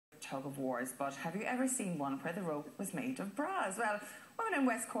tug-of-wars, but have you ever seen one where the rope was made of bras? Well, women in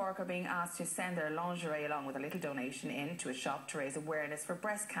West Cork are being asked to send their lingerie along with a little donation in to a shop to raise awareness for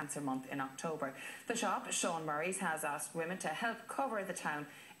Breast Cancer Month in October. The shop, Sean Murrays, has asked women to help cover the town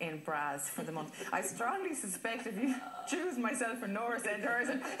in bras for the month. I strongly suspect if you choose myself and Nora send hers,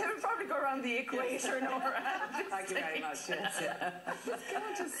 it would probably go around the equator, Nora. Thank you very much. Yes, yeah.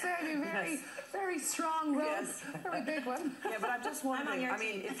 Going to say very, very strong rope, yes. very big one. Yeah, but I'm just wondering. I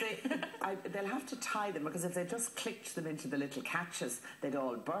mean, if they'll have to tie them, because if they just clicked them into the little catches, they'd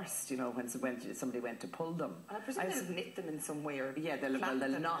all burst. You know, when somebody went to pull them. And I presume they'll knit them in some way, or yeah, they'll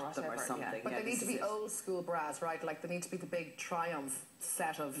knot them or something. Yeah. But they need to be old school bras, right? Like they need to be the big Triumph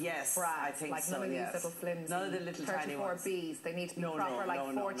set of yes, bras. I think like so, none of yes. these little flimsy none of the little tiny ones. 34Bs. They need to be proper,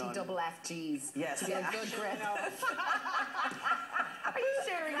 like 40 double FGs. Yes, to get a good grip. Are you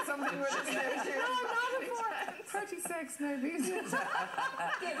sharing something with us there? No, I'm not anymore. 36 maybe.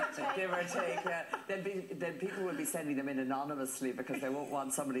 Give or take. Then people will be sending them in anonymously because they won't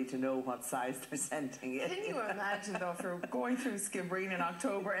want somebody to know what size they're sending in. Can you imagine, though, if you're going through Skibbereen in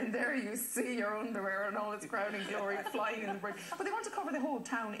October and there you see your underwear and all its crowning glory flying in the breeze? But they want to cover the whole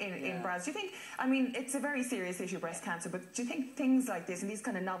town in bras. Do you think, I mean, it's a very serious issue, breast cancer, but do you think things like this and these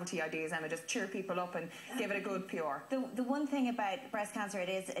kind of novelty ideas, Emma, just cheer people up and give it a good PR? The one thing about breast cancer, it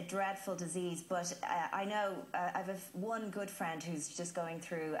is a dreadful disease, but I know I have one good friend who's just going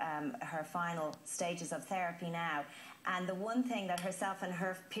through her final stages of therapy now, and the one thing that herself and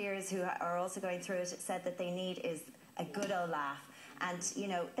her peers who are also going through it said that they need is a good old laugh. And, you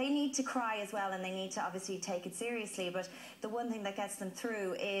know, they need to cry as well, and they need to obviously take it seriously, but the one thing that gets them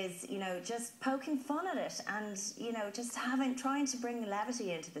through is, you know, just poking fun at it and, you know, just trying to bring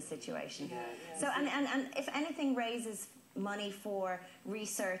levity into the situation. So, and if anything raises money for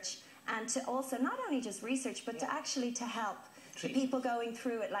research, and to also not only just research, but to actually to help the people going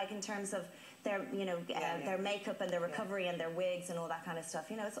through it, like in terms of their, you know, their makeup and their recovery and their wigs and all that kind of stuff.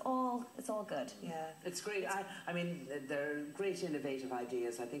 You know, it's all good. Yeah, it's great. I mean, they're great innovative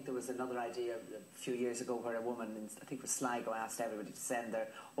ideas. I think there was another idea a few years ago where a woman, I think it was Sligo, asked everybody to send their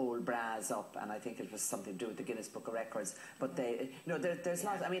old bras up, and I think it was something to do with the Guinness Book of Records. But they, you know, there's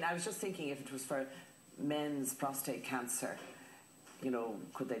lots. I mean, I was just thinking if it was for men's prostate cancer, you know,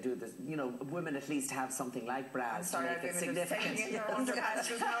 could they do this? You know, women at least have something like bras to make it significant. In their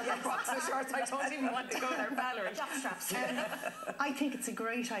underpants, now their boxer shorts. I don't even want to go there, Valerie. Jockstraps. I think it's a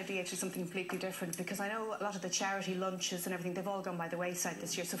great idea to do something completely different, because I know a lot of the charity lunches and everything, they've all gone by the wayside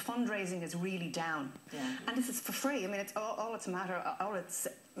this year. So fundraising is really down, and this is for free. I mean, it's all it's matter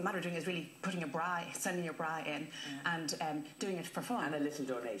doing is really putting a bra, sending your bra in, and doing it for fun. And a little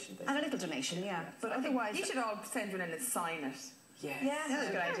donation. And a little donation, yeah. But otherwise, you should all send one in and sign it. Yes. Yeah, that's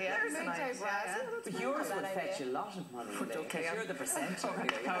a good idea. But yours would fetch a lot of money. Okay, you're the presenter.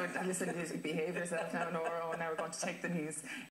 Listen, behave yourself now, Nora. Oh, now we're going to take the news.